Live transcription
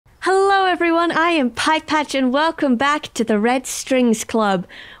everyone, I am Pipe Patch and welcome back to the Red Strings Club.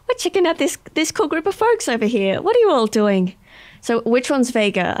 We're checking out this cool group of folks over here. What are you all doing? So, which one's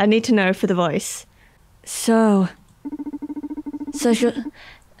Vega? I need to know for the voice. Social...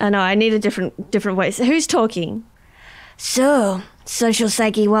 no, I need a different voice. Who's talking? So, social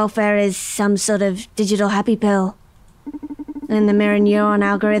psyche welfare is some sort of digital happy pill. And the mirror neuron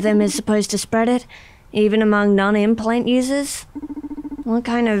algorithm is supposed to spread it, even among non-implant users? What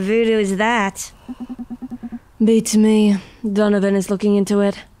kind of voodoo is that? Beats me. Donovan is looking into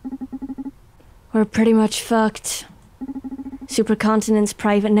it. We're pretty much fucked. Supercontinent's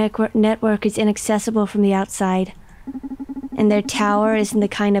private network is inaccessible from the outside. And their tower isn't the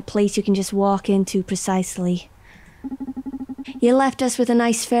kind of place you can just walk into precisely. You left us with a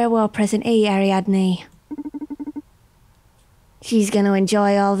nice farewell present, Ariadne? She's gonna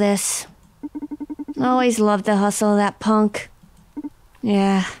enjoy all this. Always loved the hustle of that punk.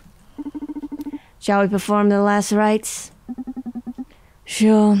 Yeah. Shall we perform the last rites?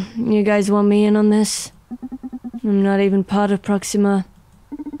 Sure. You guys want me in on this? I'm not even part of Proxima.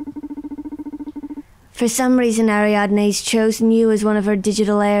 For some reason, Ariadne's chosen you as one of her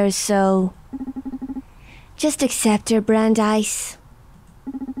digital heirs, so... just accept her, Brandeis.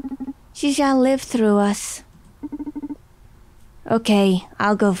 She shall live through us. Okay,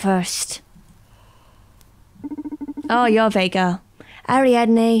 I'll go first. Oh, you're Vega.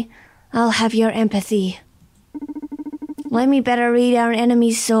 Ariadne, I'll have your empathy. Let me better read our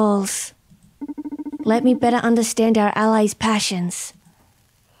enemies' souls. Let me better understand our allies' passions.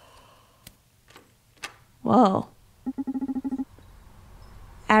 Whoa.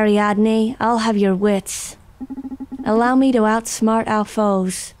 Ariadne, I'll have your wits. Allow me to outsmart our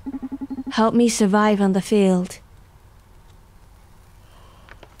foes. Help me survive on the field.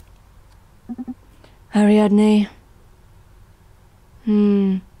 Ariadne.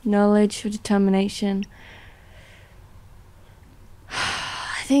 Knowledge or determination?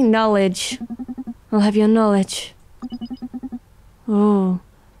 I think knowledge. I'll have your knowledge. Oh,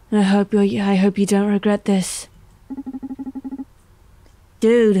 I hope you don't regret this.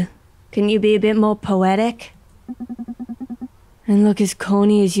 Dude, can you be a bit more poetic? And look as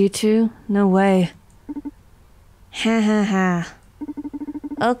corny as you two? No way. Ha ha ha.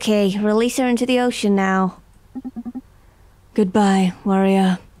 Okay, release her into the ocean now. Goodbye,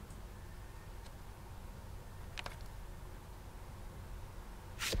 warrior.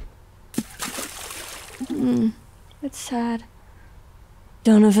 It's sad.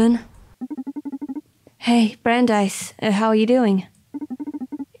 Donovan? Hey, Brandeis, how are you doing?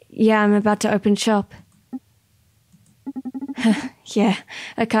 Yeah, I'm about to open shop. Yeah,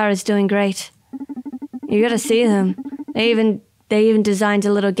 Akara's doing great. You gotta see them. They even designed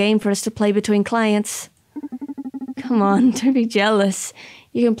a little game for us to play between clients. Come on, don't be jealous.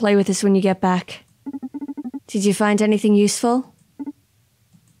 You can play with us when you get back. Did you find anything useful?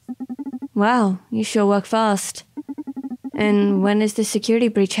 Wow, you sure work fast. And when is the security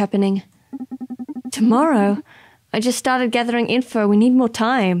breach happening? Tomorrow? I just started gathering info. We need more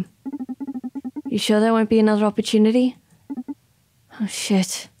time. You sure there won't be another opportunity? Oh,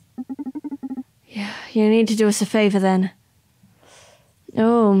 shit. Yeah, you need to do us a favor then.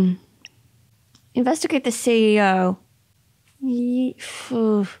 Oh. Investigate the CEO.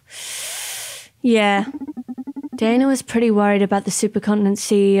 Yeah. Dana was pretty worried about the Supercontinent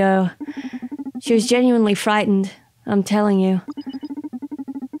CEO. She was genuinely frightened, I'm telling you.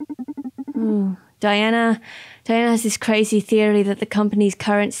 Ooh. Diana has this crazy theory that the company's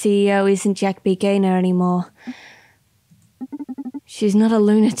current CEO isn't Jack B. Gaynor anymore. She's not a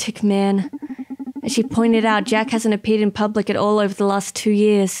lunatic, man. As she pointed out, Jack hasn't appeared in public at all over the last 2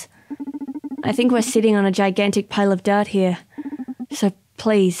 years. I think we're sitting on a gigantic pile of dirt here. So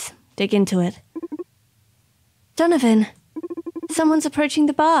please, dig into it. Donovan, someone's approaching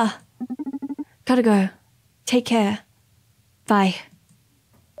the bar. Gotta go. Take care. Bye.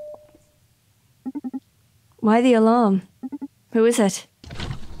 Why the alarm? Who is it?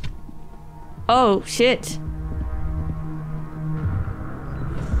 Oh, shit.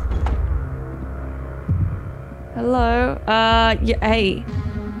 Hello? Yeah, hey.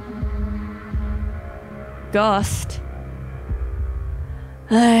 Ghost.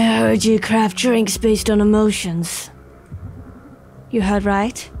 I heard you craft drinks based on emotions. You heard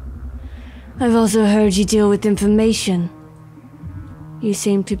right. I've also heard you deal with information. You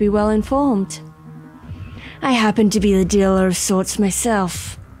seem to be well informed. I happen to be the dealer of sorts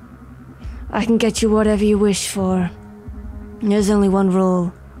myself. I can get you whatever you wish for. There's only one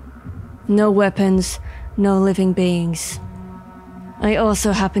rule. No weapons, no living beings. I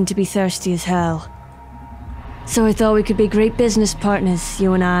also happen to be thirsty as hell. So I thought we could be great business partners,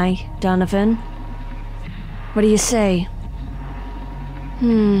 you and I, Donovan. What do you say?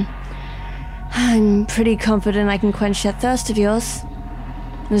 I'm pretty confident I can quench that thirst of yours.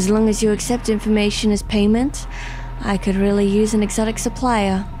 As long as you accept information as payment, I could really use an exotic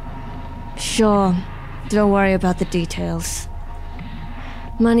supplier. Sure, don't worry about the details.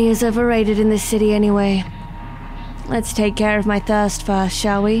 Money is overrated in this city anyway. Let's take care of my thirst first,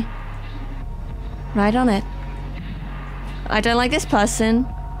 shall we? Right on it. I don't like this person.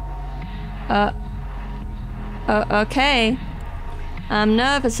 Okay. I'm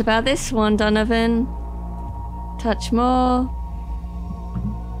nervous about this one, Donovan. Touch more.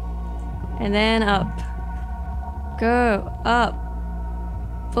 And then up. Go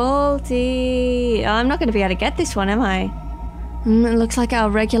up. Baldy. I'm not going to be able to get this one, am I? It looks like our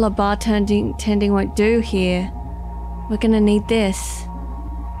regular bartending won't do here. We're going to need this.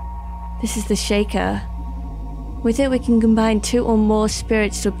 This is the shaker. With it, we can combine 2 or more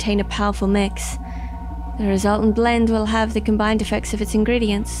spirits to obtain a powerful mix. The resultant blend will have the combined effects of its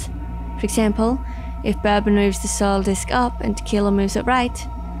ingredients. For example, if bourbon moves the soul disc up and tequila moves it right,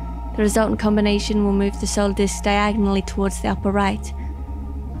 the resultant combination will move the soul disc diagonally towards the upper right.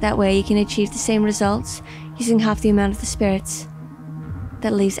 That way you can achieve the same results using half the amount of the spirits.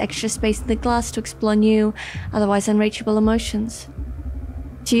 That leaves extra space in the glass to explore new, otherwise unreachable emotions.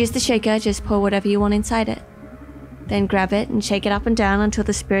 To use the shaker, just pour whatever you want inside it. Then grab it and shake it up and down until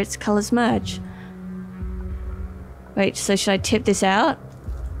the spirit's colors merge. Wait, so should I tip this out?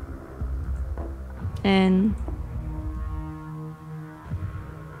 And...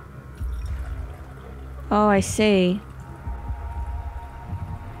 oh, I see.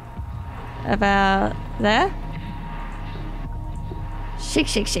 About there? Shake,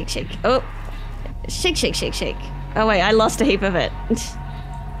 shake, shake, shake. Oh. Shake, shake, shake, shake. Oh wait, I lost a heap of it.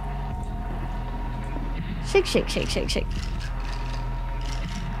 Shake, shake, shake, shake, shake.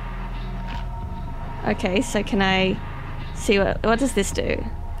 Okay, so can I see what does this do?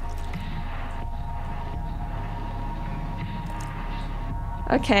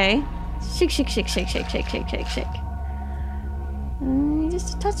 Okay. Shake, shake, shake, shake, shake, shake, shake, shake, shake.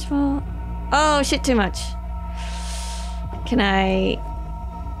 Just a touch more. Oh shit, too much. Can I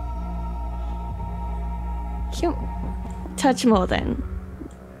touch more then?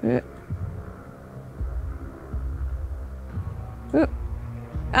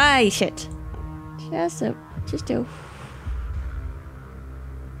 Ay, shit. Just do.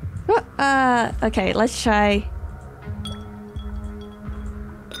 Okay, let's try.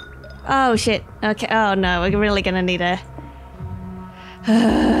 Oh shit. Okay. Oh no, we're really gonna need a.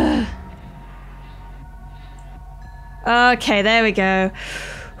 Okay, there we go.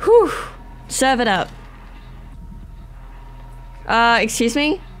 Whew. Serve it up. Excuse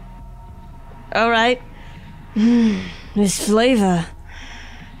me? Alright. This flavor.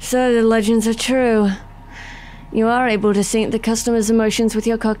 So the legends are true. You are able to sync the customer's emotions with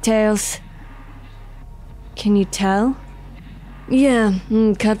your cocktails. Can you tell? Yeah,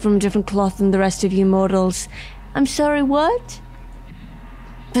 cut from different cloth than the rest of you mortals. I'm sorry, what?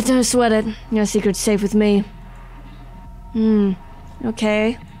 But don't sweat it. Your secret's safe with me.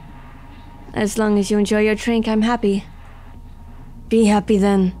 Okay. As long as you enjoy your drink, I'm happy. Be happy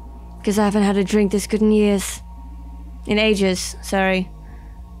then, because I haven't had a drink this good in years. In ages, sorry.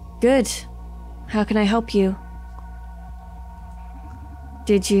 Good. How can I help you?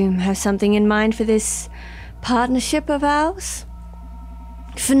 Did you have something in mind for this partnership of ours?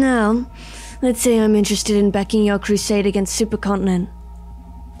 For now, let's say I'm interested in backing your crusade against Supercontinent.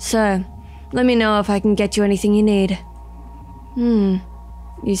 So, let me know if I can get you anything you need.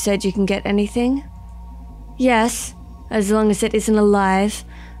 You said you can get anything? Yes, as long as it isn't alive.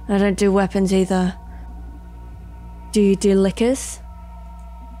 I don't do weapons either. Do you do liquors?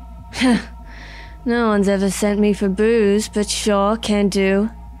 No one's ever sent me for booze, but sure, can do.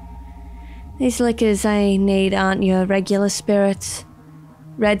 These liquors I need aren't your regular spirits.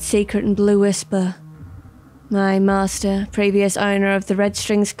 Red Secret and Blue Whisper. My master, previous owner of the Red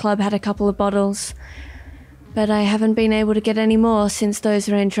Strings Club, had a couple of bottles, but I haven't been able to get any more since those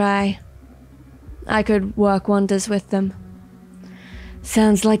ran dry. I could work wonders with them.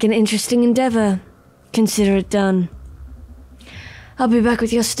 Sounds like an interesting endeavor. Consider it done. I'll be back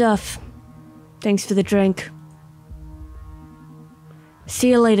with your stuff. Thanks for the drink.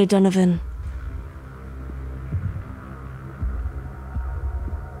 See you later, Donovan.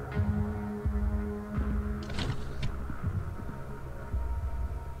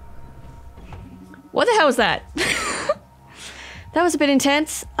 What the hell was that? That was a bit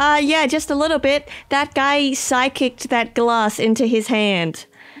intense. Yeah, just a little bit. That guy psychicked that glass into his hand.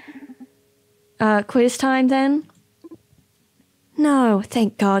 quiz time then? No,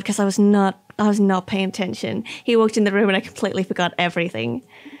 thank God, because I was not paying attention. He walked in the room and I completely forgot everything.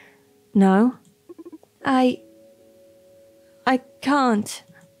 No? I can't.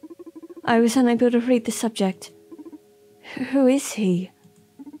 I was unable to read the subject. Who is he?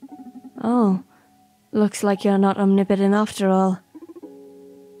 Oh, looks like you're not omnipotent after all.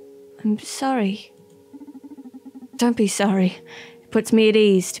 I'm sorry. Don't be sorry. It puts me at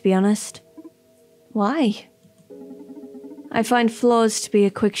ease, to be honest. Why? I find flaws to be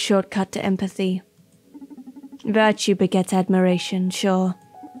a quick shortcut to empathy. Virtue begets admiration, sure.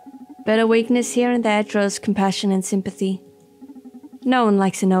 But a weakness here and there draws compassion and sympathy. No one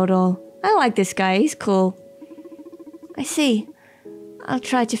likes a know-it-all. I like this guy, he's cool. I see. I'll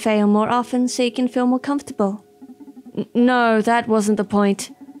try to fail more often so you can feel more comfortable. No, that wasn't the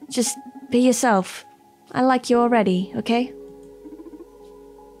point. Just be yourself. I like you already, okay?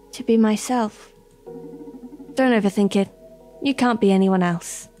 To be myself. Don't overthink it. You can't be anyone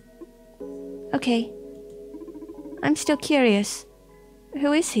else. Okay. I'm still curious.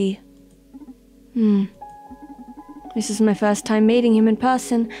 Who is he? This is my first time meeting him in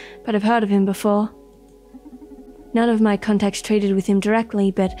person, but I've heard of him before. None of my contacts traded with him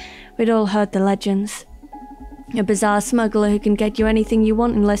directly, but we'd all heard the legends. A bizarre smuggler who can get you anything you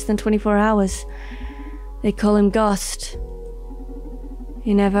want in less than 24 hours. They call him Ghost.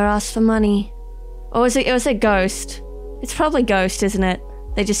 He never asks for money. Or was it Ghost? It's probably Ghost, isn't it?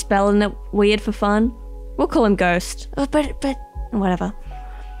 They just spelling it weird for fun. We'll call him Ghost. Oh, but whatever.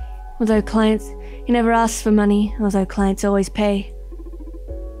 He never asks for money, although clients always pay.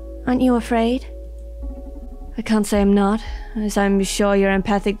 Aren't you afraid? I can't say I'm not, as I'm sure your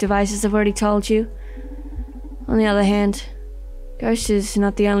empathic devices have already told you. On the other hand, Ghost is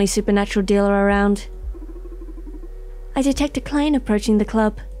not the only supernatural dealer around. I detect a client approaching the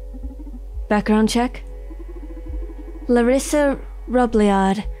club. Background check. Larissa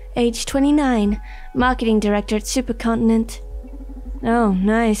Robliard, age 29, marketing director at Supercontinent. Oh,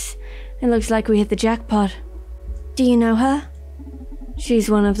 nice. It looks like we hit the jackpot. Do you know her? She's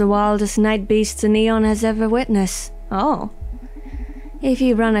one of the wildest night beasts Neon has ever witnessed. Oh. If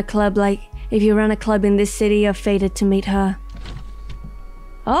you run a club in this city, you're fated to meet her.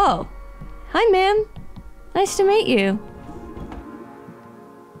 Oh. Hi, ma'am. Nice to meet you.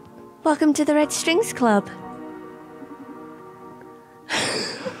 Welcome to the Red Strings Club.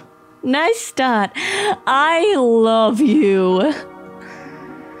 Nice start. I love you.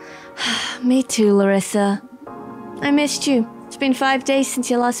 Me too, Larissa. I missed you. It's been 5 days since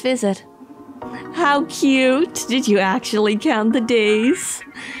your last visit. How cute. Did you actually count the days?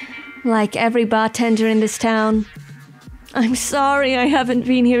 Like every bartender in this town. I'm sorry I haven't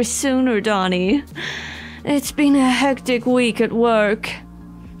been here sooner, Donnie. It's been a hectic week at work.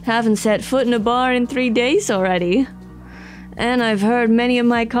 Haven't set foot in a bar in 3 days already. And I've heard many of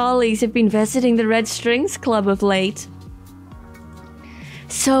my colleagues have been visiting the Red Strings Club of late.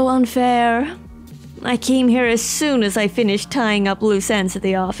 So unfair. I came here as soon as I finished tying up loose ends at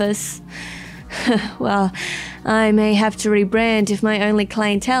the office. Well, I may have to rebrand if my only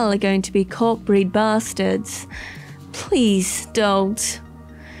clientele are going to be corp-breed bastards. Please don't.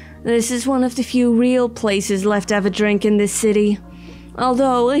 This is one of the few real places left to have a drink in this city.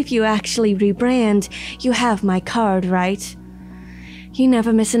 Although, if you actually rebrand, you have my card, right? You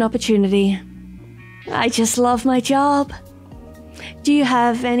never miss an opportunity. I just love my job. Do you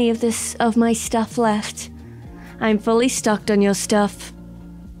have any of my stuff left? I'm fully stocked on your stuff.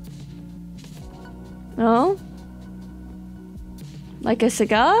 Oh? Like a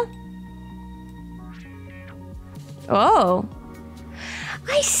cigar? Oh.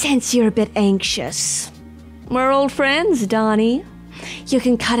 I sense you're a bit anxious. We're old friends, Donnie. You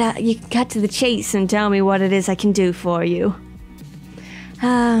can cut to the chase and tell me what it is I can do for you.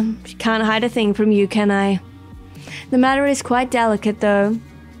 Can't hide a thing from you, can I? The matter is quite delicate, though.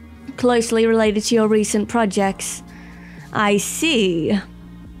 Closely related to your recent projects. I see.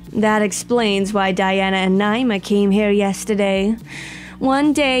 That explains why Diana and Naima came here yesterday.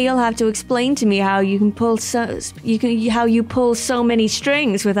 One day you'll have to explain to me how you pull so many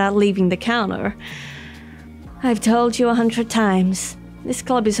strings without leaving the counter. I've told you 100 times. This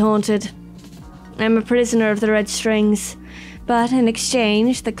club is haunted. I'm a prisoner of the Red Strings. But in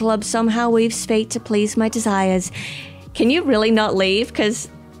exchange, the club somehow weaves fate to please my desires. Can you really not leave? Because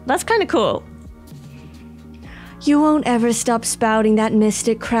that's kind of cool. You won't ever stop spouting that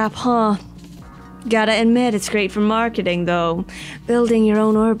mystic crap, huh? Gotta admit, it's great for marketing, though. Building your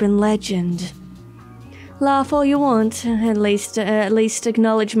own urban legend. Laugh all you want. At least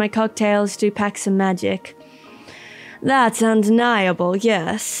acknowledge my cocktails do pack some magic. That's undeniable,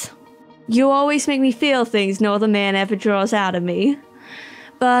 yes. You always make me feel things no other man ever draws out of me.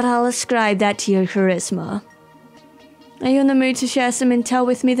 But I'll ascribe that to your charisma. Are you in the mood to share some intel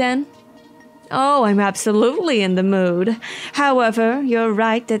with me then? Oh, I'm absolutely in the mood. However, you're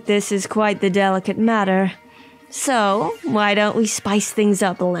right that this is quite the delicate matter. So, why don't we spice things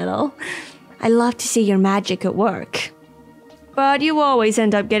up a little? I love to see your magic at work. But you always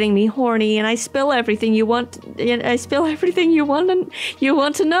end up getting me horny, and I spill everything you want. I spill everything you want, and you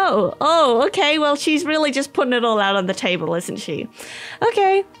want to know. Oh, okay. Well, she's really just putting it all out on the table, isn't she?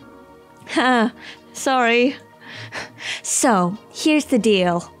 Okay. Sorry. So, here's the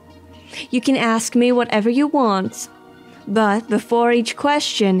deal. You can ask me whatever you want, but before each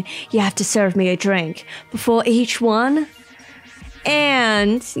question, you have to serve me a drink. Before each one,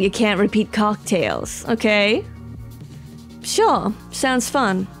 and you can't repeat cocktails. Okay? Sure, sounds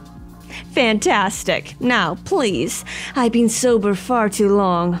fun. Fantastic. Now, please, I've been sober far too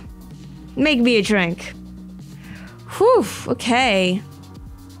long. Make me a drink. Whew, okay.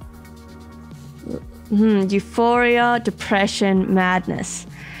 Euphoria, depression, madness.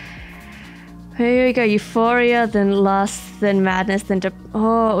 Here we go, euphoria, then lust, then madness, then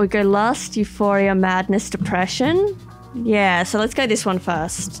we go lust, euphoria, madness, depression. Yeah, so let's go this one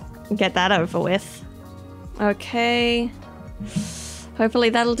first. Get that over with. Okay. Hopefully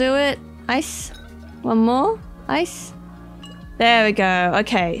that'll do it. Ice. One more. Ice. There we go.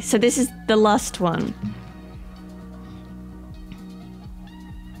 Okay, so this is the lust one.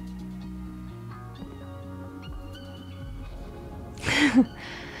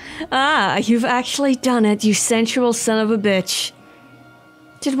 Ah, you've actually done it, you sensual son of a bitch.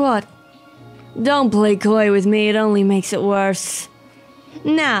 Did what? Don't play coy with me, it only makes it worse.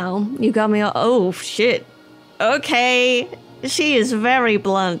 Now, you got me all— oh, shit. Okay, she is very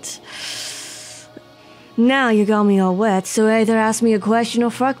blunt. Now you got me all wet, so either ask me a question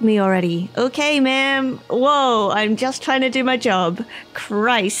or fuck me already. Okay, ma'am. Whoa, I'm just trying to do my job.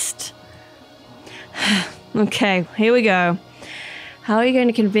 Christ. Okay, here we go. How are you going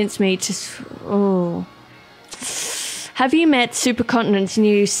to convince me to— oh. Have you met Supercontinent's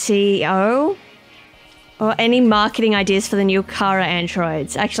new CEO? Or any marketing ideas for the new Akara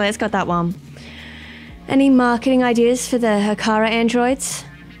androids? Actually, let's got that one. Any marketing ideas for the Akara androids?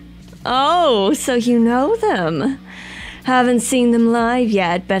 Oh, so you know them. Haven't seen them live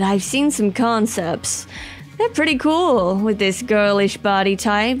yet, but I've seen some concepts. They're pretty cool, with this girlish body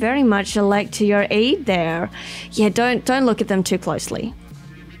type, very much alike to your aide there. Yeah, don't look at them too closely.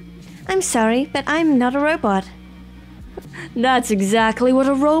 I'm sorry, but I'm not a robot. That's exactly what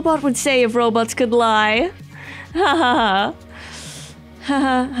a robot would say if robots could lie. Ha ha ha. Ha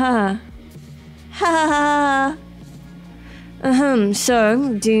ha ha. Ha ha ha.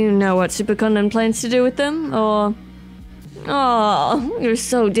 So, do you know what Supercontinent plans to do with them, or— oh, you're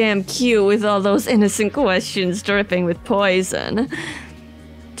so damn cute with all those innocent questions dripping with poison.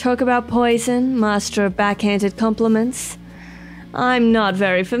 Talk about poison, master of backhanded compliments. I'm not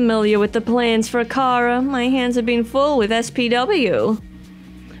very familiar with the plans for Akara. My hands have been full with SPW.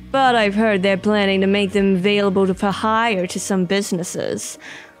 But I've heard they're planning to make them available for hire to some businesses.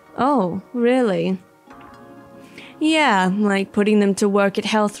 Oh, really? Yeah, like putting them to work at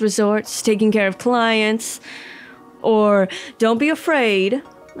health resorts, taking care of clients, or, don't be afraid,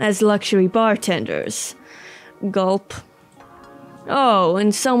 as luxury bartenders. Gulp. Oh,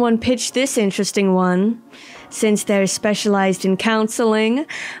 and someone pitched this interesting one. Since they're specialized in counseling,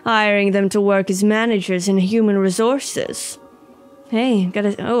 hiring them to work as managers in human resources. Hey,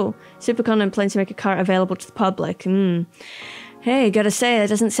 Supercontinent plans to make a car available to the public. Hey, gotta say, that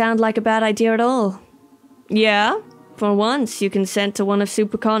doesn't sound like a bad idea at all. Yeah, for once you consent to one of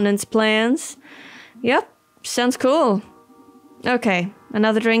Supercontinent's plans. Yep, sounds cool. Okay,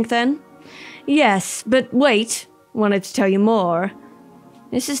 another drink then? Yes, but wait, wanted to tell you more.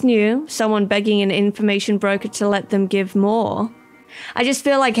 This is new, someone begging an information broker to let them give more. I just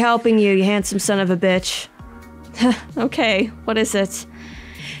feel like helping you, you handsome son of a bitch. Okay, what is it?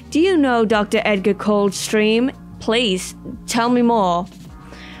 Do you know Dr. Edgar Coldstream? Please, tell me more.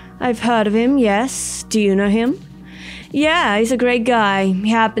 I've heard of him, yes. Do you know him? Yeah, he's a great guy. He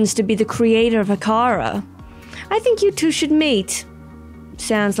happens to be the creator of Akara. I think you two should meet.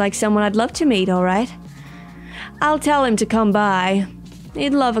 Sounds like someone I'd love to meet, alright? I'll tell him to come by.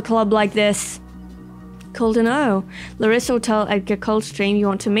 He'd love a club like this. Cool to know. Larissa will tell Edgar Coldstream you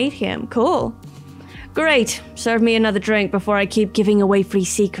want to meet him. Cool. Great. Serve me another drink before I keep giving away free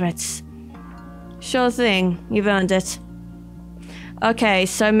secrets. Sure thing. You've earned it. Okay,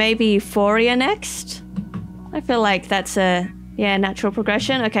 so maybe Euphoria next? I feel like that's a, natural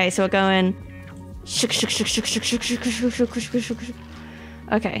progression. Okay, so we're going...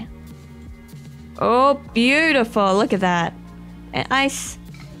 Okay. Oh, beautiful. Look at that. And ice.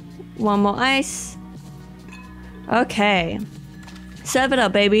 One more ice. Okay. Serve it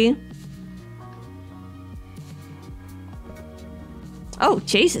up, baby. Oh,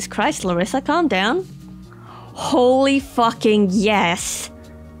 Jesus Christ, Larissa, calm down. Holy fucking yes.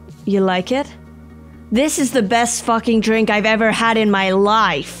 You like it? This is the best fucking drink I've ever had in my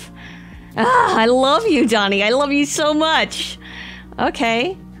life. Ah, I love you, Donnie. I love you so much.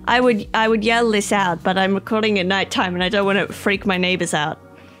 Okay. I would yell this out, but I'm recording at nighttime and I don't want to freak my neighbors out.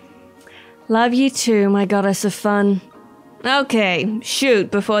 Love you too, my goddess of fun. Okay,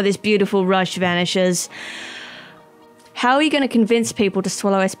 shoot before this beautiful rush vanishes. How are you going to convince people to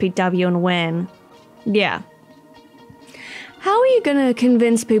swallow SPW and when? Yeah. How are you going to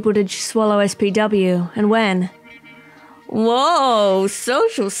convince people to swallow SPW and when? Whoa,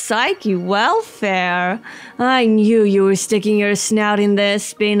 social psyche welfare. I knew you were sticking your snout in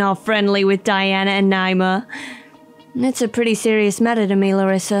this, being all friendly with Diana and Naima. It's a pretty serious matter to me,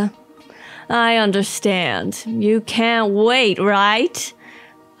 Larissa. I understand. You can't wait, right?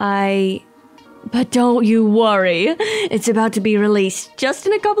 But don't you worry. It's about to be released just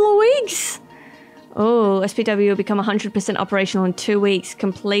in a couple of weeks. Oh, SPW will become 100% operational in 2 weeks.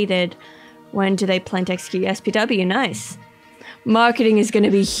 Completed. When do they plan to execute SPW? Nice. Marketing is going to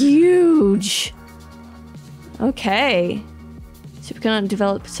be huge. Okay. Supercontinent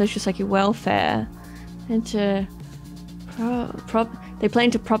develop social psychic welfare. And to... They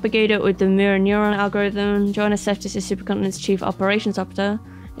plan to propagate it with the mirror neuron algorithm. Joanna Seftis is Supercontinent's chief operations officer.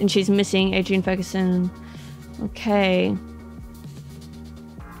 And she's missing Adrian Ferguson. Okay.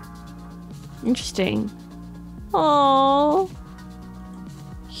 Interesting. Oh,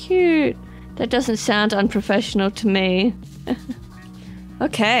 cute. That doesn't sound unprofessional to me.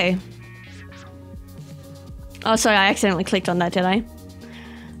 Okay. Oh, sorry, I accidentally clicked on that, did I?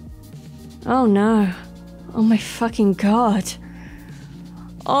 Oh no. Oh my fucking god.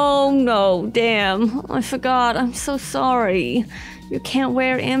 Oh no, damn. I forgot. I'm so sorry. You can't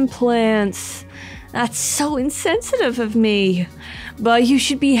wear implants. That's so insensitive of me. But you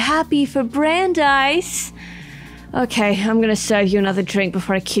should be happy for Brandeis. Okay, I'm gonna serve you another drink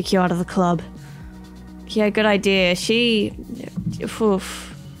before I kick you out of the club. Yeah, good idea.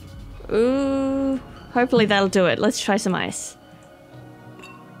 Oof. Ooh. Hopefully that'll do it. Let's try some ice.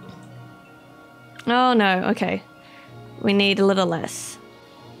 Oh no, okay. We need a little less.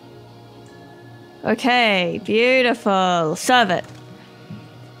 Okay, beautiful. Serve it.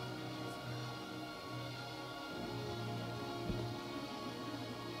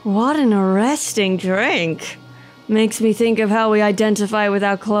 What an arresting drink. Makes me think of how we identify with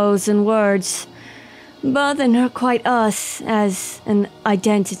our clothes and words. But they're not quite us as an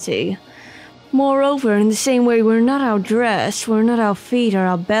identity. Moreover, in the same way we're not our dress, we're not our feet or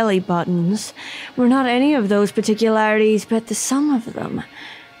our belly buttons. We're not any of those particularities, but the sum of them.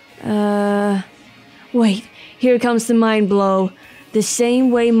 Wait, here comes the mind blow. The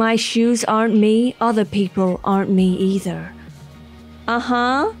same way my shoes aren't me, other people aren't me either.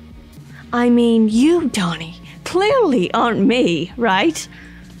 Uh-huh. I mean, you, Donnie, clearly aren't me, right?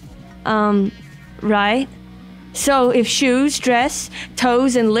 Right? So if shoes, dress,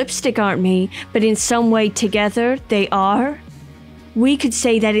 toes, and lipstick aren't me, but in some way together they are, we could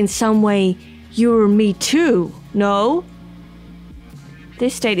say that in some way you're me too, no?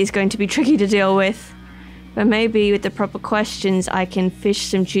 This state is going to be tricky to deal with, but maybe with the proper questions I can fish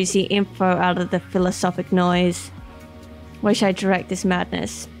some juicy info out of the philosophic noise. Where should I direct this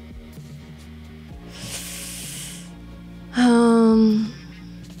madness?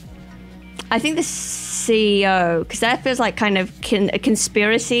 I think the CEO, because that feels like kind of a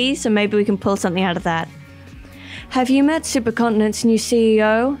conspiracy, so maybe we can pull something out of that. Have you met Supercontinent's new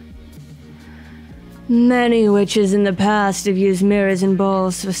CEO? Many witches in the past have used mirrors and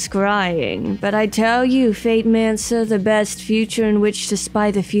balls for scrying, but I tell you, Fate Mancer, the best future in which to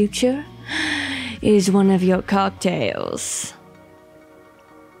spy the future is one of your cocktails.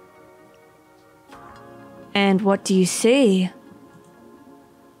 And what do you see?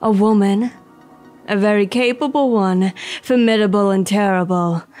 A woman. A very capable one, formidable and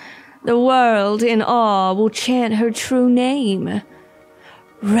terrible. The world, in awe, will chant her true name.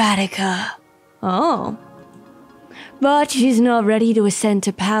 Radika. Oh. But she's not ready to ascend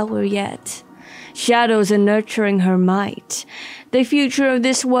to power yet. Shadows are nurturing her might. The future of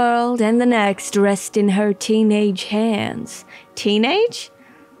this world and the next rest in her teenage hands. Teenage?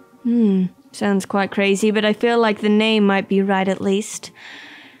 Sounds quite crazy, but I feel like the name might be right at least.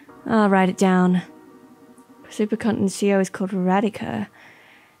 I'll write it down. Supercontinent CEO is called Radika.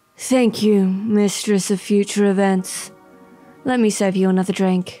 Thank you, Mistress of Future Events. Let me serve you another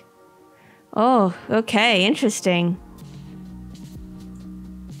drink. Oh, okay, interesting.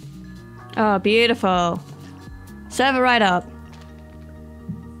 Oh, beautiful. Serve it right up.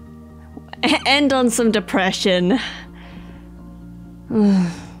 End on some depression.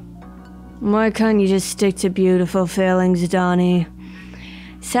 Why can't you just stick to beautiful feelings, Donnie?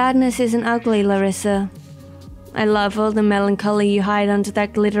 Sadness isn't ugly, Larissa. I love all the melancholy you hide under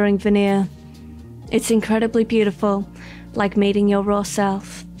that glittering veneer. It's incredibly beautiful, like meeting your raw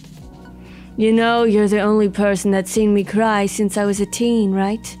self. You know, you're the only person that's seen me cry since I was a teen,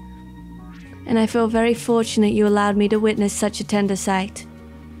 right? And I feel very fortunate you allowed me to witness such a tender sight.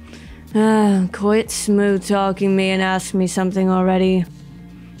 Quit smooth-talking me and ask me something already.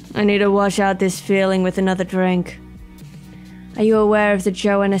 I need to wash out this feeling with another drink. Are you aware of the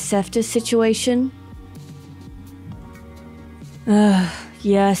Joanna Seftis situation?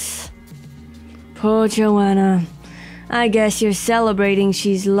 Yes. Poor Joanna. I guess you're celebrating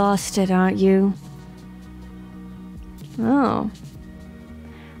she's lost it, aren't you? Oh.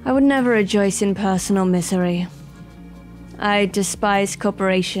 I would never rejoice in personal misery. I despise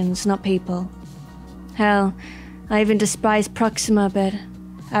corporations, not people. Hell, I even despise Proxima, but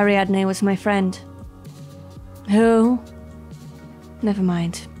Ariadne was my friend. Who? Never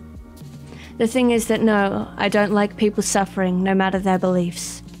mind. The thing is that no, I don't like people suffering, no matter their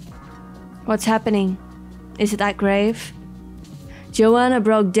beliefs. What's happening? Is it that grave? Joanna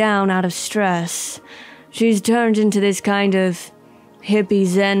broke down out of stress. She's turned into this kind of hippie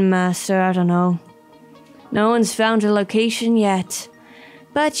Zen master, I don't know. No one's found her location yet,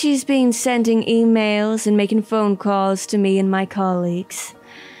 but she's been sending emails and making phone calls to me and my colleagues,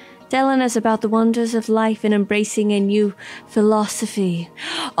 telling us about the wonders of life and embracing a new philosophy.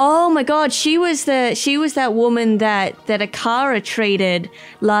 Oh my god, she was that woman that Akara traded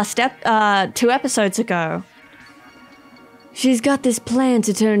two episodes ago. She's got this plan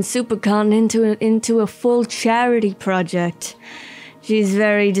to turn Supercontinent into a full charity project. She's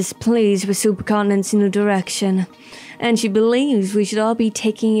very displeased with Supercontinent's new direction, and she believes we should all be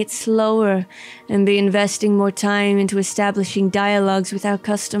taking it slower and be investing more time into establishing dialogues with our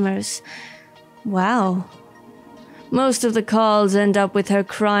customers. Wow. Most of the calls end up with her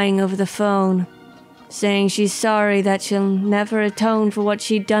crying over the phone, saying she's sorry that she'll never atone for what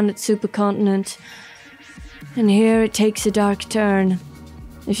she'd done at Supercontinent. And here it takes a dark turn.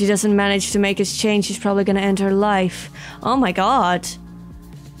 If she doesn't manage to make us change, she's probably going to end her life. Oh my god.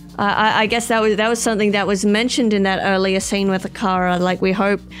 I guess that was something that was mentioned in that earlier scene with Akara. Like, we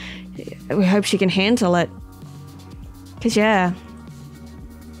hope she can handle it. 'Cause yeah.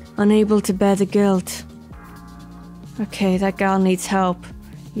 Unable to bear the guilt. Okay, that girl needs help.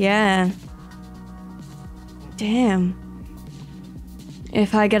 Yeah. Damn.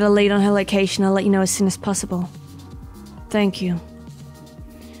 If I get a lead on her location, I'll let you know as soon as possible. Thank you.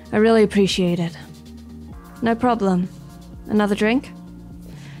 I really appreciate it. No problem. Another drink?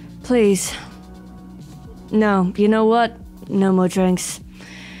 Please. No, you know what? No more drinks.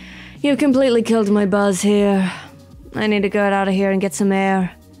 You've completely killed my buzz here. I need to get out of here and get some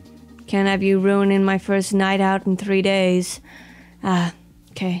air. Can't have you ruining my first night out in 3 days.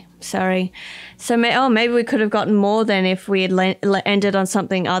 Okay, sorry. So maybe we could have gotten more than if we had ended on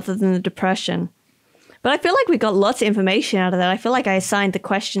something other than the depression. But I feel like we got lots of information out of that. I feel like I assigned the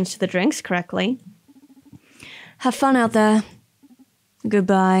questions to the drinks correctly. Have fun out there.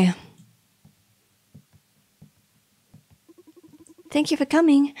 Goodbye. Thank you for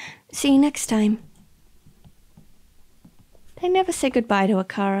coming. See you next time. They never say goodbye to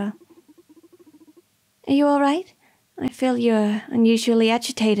Akara. Are you alright? I feel you're unusually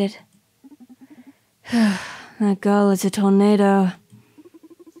agitated. That girl is a tornado.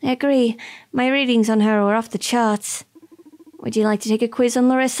 I agree. My readings on her were off the charts. Would you like to take a quiz on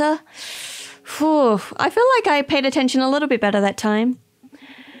Larissa? Phew, I feel like I paid attention a little bit better that time.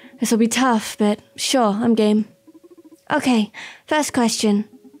 This'll be tough, but sure, I'm game. Okay, first question.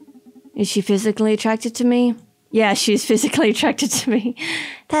 Is she physically attracted to me? Yeah, she's physically attracted to me.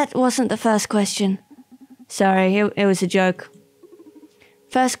 That wasn't the first question. Sorry, it was a joke.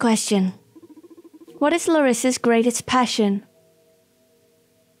 First question. What is Larissa's greatest passion?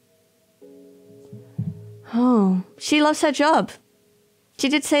 Oh, she loves her job. She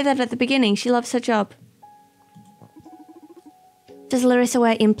did say that at the beginning. She loves her job. Does Larissa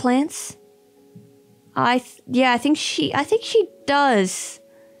wear implants? I think she does.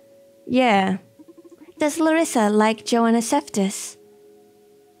 Yeah. Does Larissa like Joanna Seftis?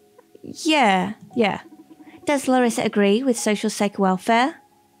 Yeah. Does Larissa agree with social psych welfare?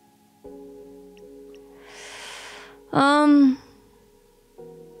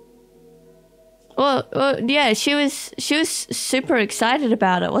 Well, yeah, she was super excited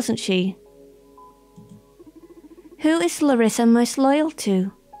about it, wasn't she? Who is Larissa most loyal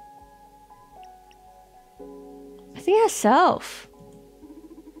to? I think herself.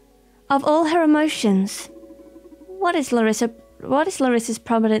 Of all her emotions, what is Larissa's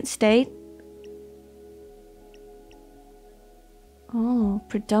prominent state? Oh,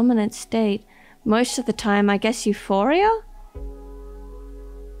 predominant state. Most of the time, I guess euphoria?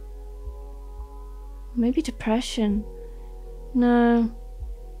 Maybe depression. No.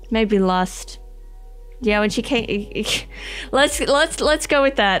 Maybe lust. Yeah, when she came, let's go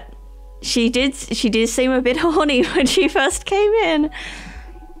with that. She did seem a bit horny when she first came in.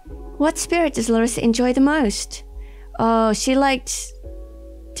 What spirit does Larissa enjoy the most? Oh, she liked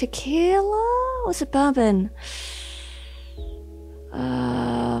tequila? Or was it bourbon?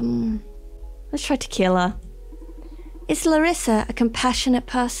 Let's try tequila. Is Larissa a compassionate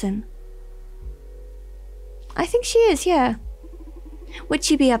person? I think she is, yeah. Would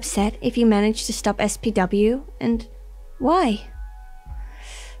she be upset if you managed to stop SPW? And why?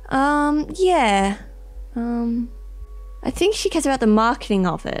 Yeah. I think she cares about the marketing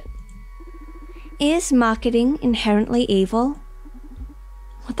of it. Is marketing inherently evil?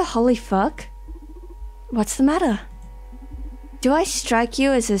 What the holy fuck? What's the matter? Do I strike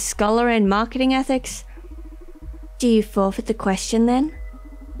you as a scholar in marketing ethics? Do you forfeit the question then?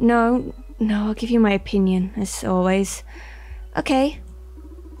 No, I'll give you my opinion, as always. Okay.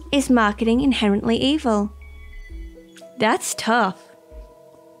 Is marketing inherently evil? That's tough.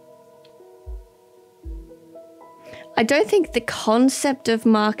 I don't think the concept of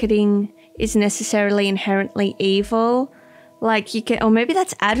marketing is necessarily inherently evil. Like you can, or maybe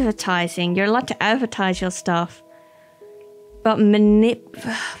that's advertising. You're allowed to advertise your stuff. But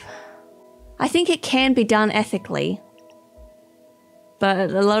I think it can be done ethically.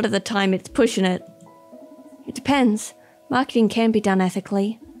 But a lot of the time it's pushing it. It depends. Marketing can be done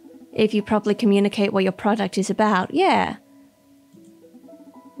ethically. If you properly communicate what your product is about, yeah.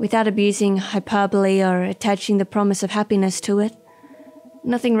 Without abusing hyperbole or attaching the promise of happiness to it.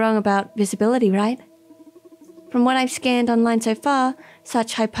 Nothing wrong about visibility, right? From what I've scanned online so far,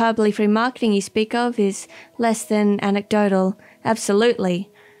 such hyperbole-free marketing you speak of is less than anecdotal. Absolutely.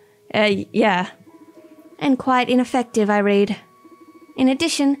 Yeah. And quite ineffective, I read. In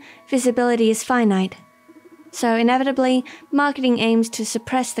addition, visibility is finite. So inevitably, marketing aims to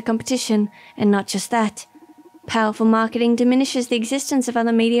suppress the competition, and not just that. Powerful marketing diminishes the existence of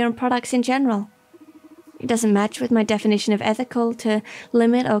other media and products in general. It doesn't match with my definition of ethical to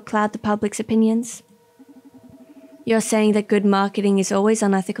limit or cloud the public's opinions. You're saying that good marketing is always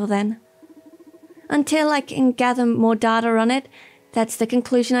unethical then? Until I can gather more data on it, that's the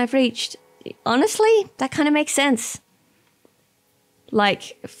conclusion I've reached. Honestly, that kind of makes sense.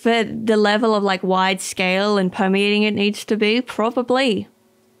 Like, for the level of, like, wide scale and permeating it needs to be, probably.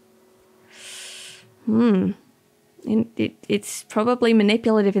 It's probably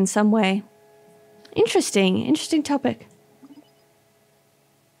manipulative in some way. Interesting topic.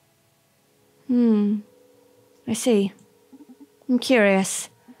 I see. I'm curious.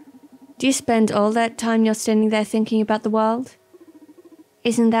 Do you spend all that time you're standing there thinking about the world?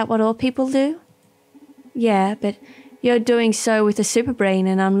 Isn't that what all people do? Yeah, but you're doing so with a super brain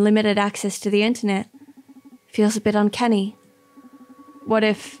and unlimited access to the internet. Feels a bit uncanny. What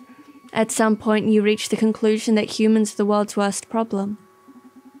if, at some point, you reach the conclusion that humans are the world's worst problem,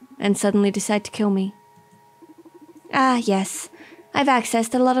 and suddenly decide to kill me? Ah, yes. I've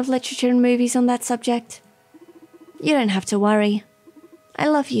accessed a lot of literature and movies on that subject. You don't have to worry. I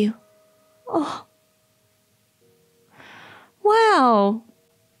love you. Oh. Wow.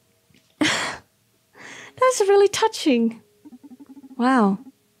 That's really touching. Wow.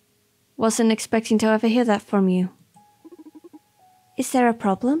 Wasn't expecting to ever hear that from you. Is there a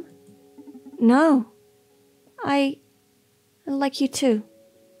problem? No. I like you too.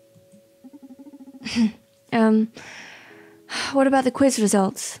 What about the quiz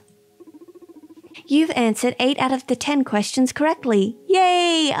results? You've answered 8 out of the 10 questions correctly.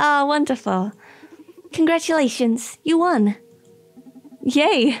 Yay! Ah, wonderful. Congratulations, you won.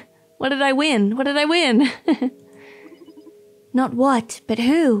 Yay! What did I win? What did I win? Not what, but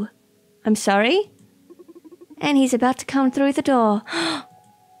who? I'm sorry? And he's about to come through the door.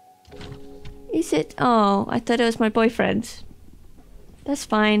 Is it? Oh, I thought it was my boyfriend. That's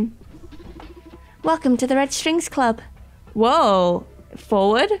fine. Welcome to the Red Strings Club. Whoa!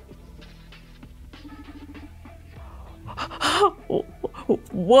 Forward?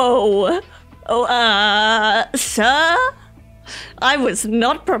 Whoa! Oh, sir? I was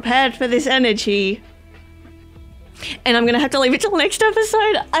not prepared for this energy. And I'm gonna have to leave it till next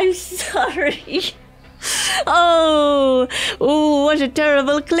episode. I'm sorry. Oh, what a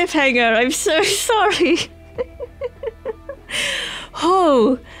terrible cliffhanger. I'm so sorry.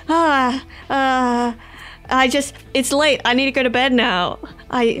 Oh, it's late. I need to go to bed now.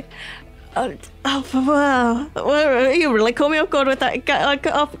 You really caught me off guard with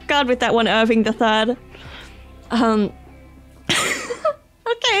that one, Irving the Third.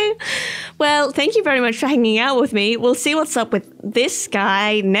 Okay. Well, thank you very much for hanging out with me. We'll see what's up with this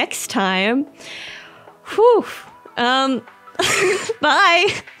guy next time. Whew. Bye.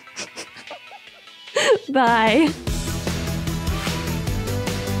 Bye.